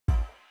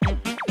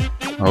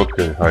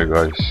Okay, hi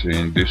guys,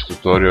 in this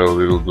tutorial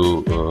we will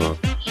do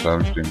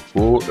something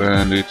cool,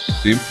 and it's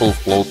simple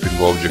floating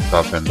object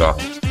up and down.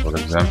 For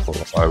example,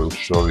 I will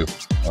show you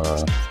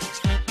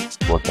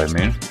what I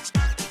mean.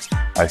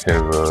 I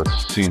have a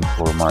scene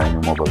for my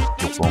new mobile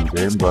phone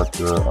game, but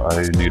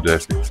I need a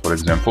effect. For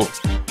example,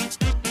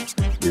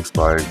 if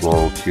I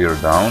go here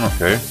down,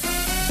 okay,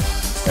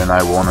 and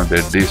I wanna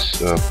that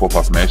this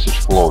pop-up message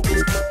float with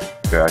it.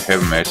 Okay, I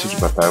have a message,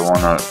 but I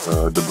wanna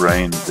the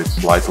brain that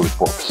slightly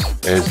pops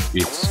as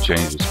it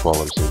changes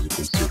colors, as you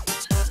can see.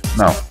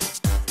 Now,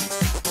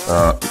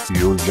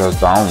 you just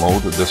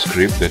download the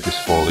script that is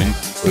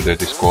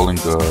calling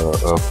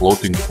a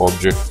floating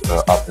object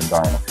up and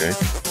down. Okay,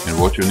 and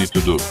what you need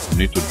to do, you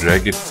need to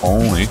drag it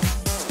only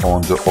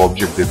on the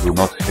object that do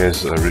not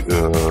has a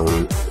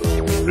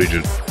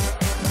rigid,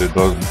 that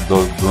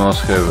do not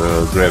have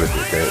gravity.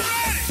 Okay,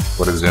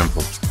 for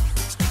example,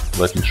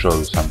 let me show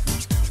you something.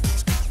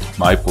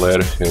 My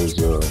player has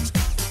a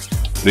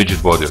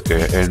rigid body,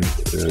 okay, and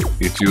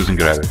it's using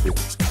gravity.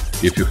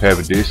 If you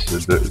have this,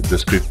 the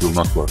script will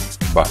not work.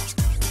 But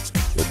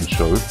let me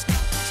show you.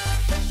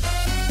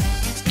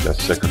 Just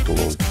a second to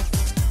load.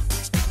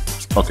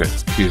 Okay,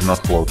 he's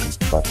not floating,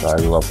 but I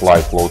will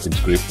apply floating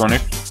script on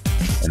it,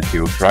 and he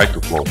will try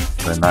to float.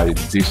 When I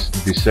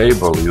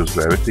disable use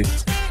gravity,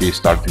 he is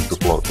starting to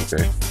float.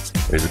 Okay,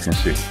 as you can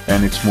see,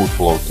 and it's smooth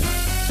floating.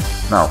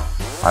 Now,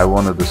 I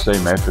wanted the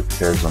same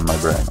effect as on my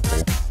brain.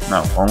 Okay.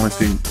 Now, only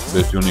thing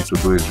that you need to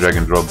do is drag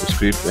and drop the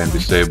script and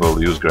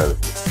disable use gravity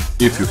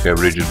if you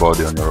have rigid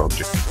body on your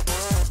object.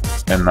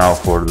 And now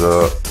for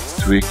the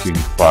tweaking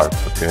part,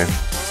 okay,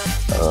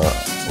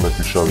 let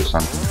me show you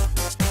something.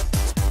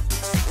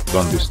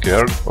 Don't be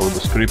scared of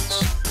the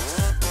scripts.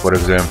 For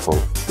example,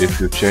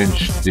 if you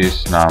change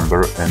this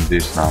number and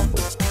this number,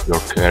 your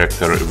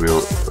character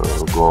will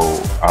go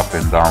up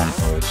and down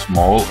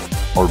small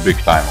or big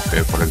time.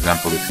 Okay, for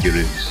example, if here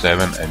is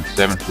 7 and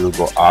 7, he will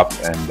go up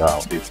and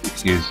down. If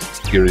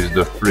here is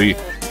the 3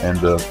 and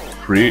the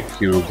 3,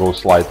 he will go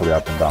slightly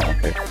up and down.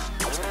 Okay,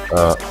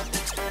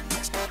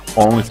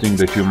 only thing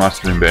that you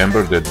must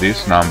remember that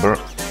this number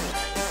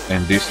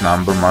and this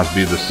number must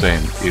be the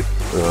same.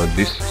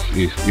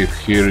 If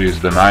here is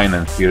the 9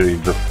 and here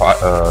is the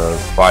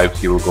 5,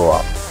 he will go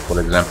up. For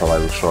example, I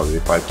will show you.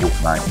 If I put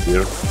 9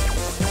 here,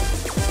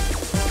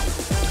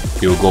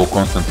 he will go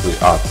constantly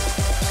up,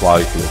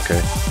 slightly.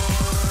 Okay,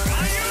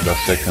 the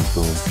second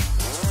to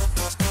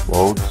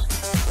load.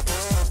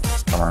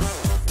 Come on.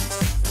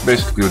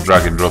 Basically, you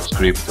drag and drop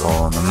script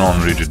on a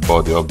non-rigid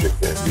body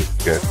object and you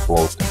get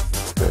floating.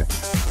 Okay,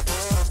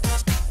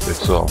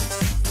 that's all.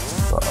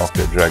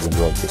 Okay, drag and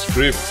drop the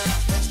script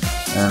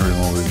and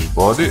remove rigid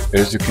body.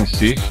 As you can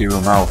see, he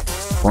will now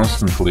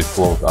constantly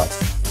float up.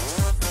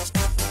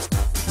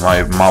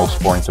 My mouse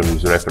pointer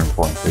is reference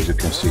point. As you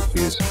can see,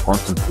 he is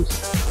constantly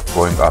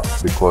going up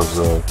because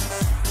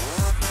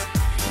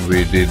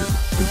we did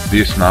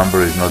this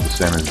number is not the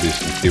same as this.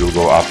 He will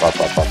go up, up,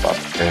 up, up, up.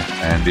 Okay,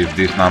 and if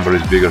this number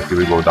is bigger, he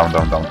will go down,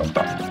 down, down, down,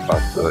 down.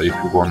 But if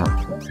you want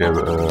to have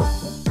a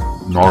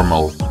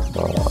normal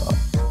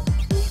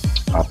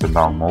up and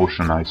down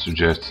motion, I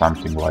suggest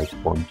something like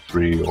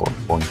 0.3 or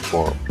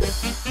 0.4.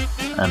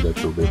 Okay, and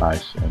that will be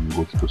nice and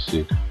good to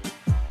see.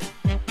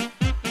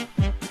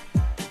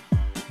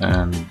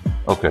 And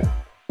okay,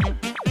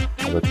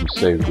 let me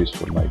save this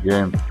for my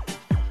game,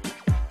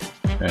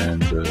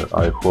 and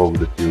I hope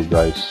that you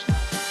guys,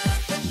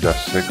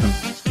 just a second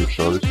to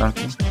show you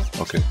something.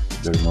 Okay,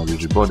 there is no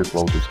rigid body,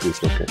 floating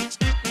script. Okay,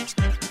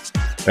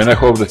 and I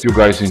hope that you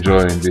guys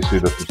enjoy this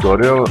video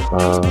tutorial,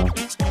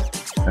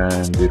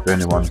 and if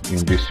anyone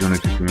in this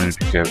Unity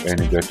community have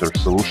any better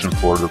solution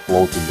for the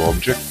floating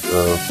object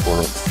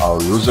for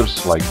our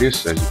users like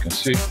this, as you can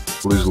see,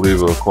 please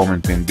leave a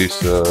comment in this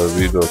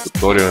video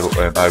tutorial,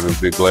 and I will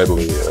be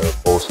gladly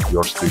post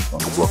your script on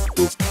the blog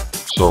too,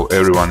 so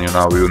everyone in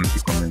our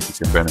Unity community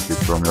can benefit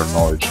from your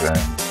knowledge and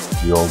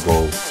we all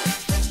go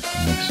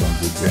make some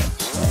good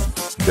games.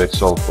 And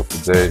that's all for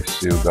today.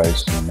 See you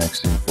guys in the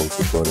next simple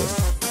tutorial.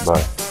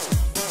 Bye.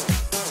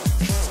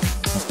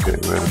 Okay,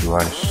 where do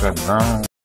I shut down?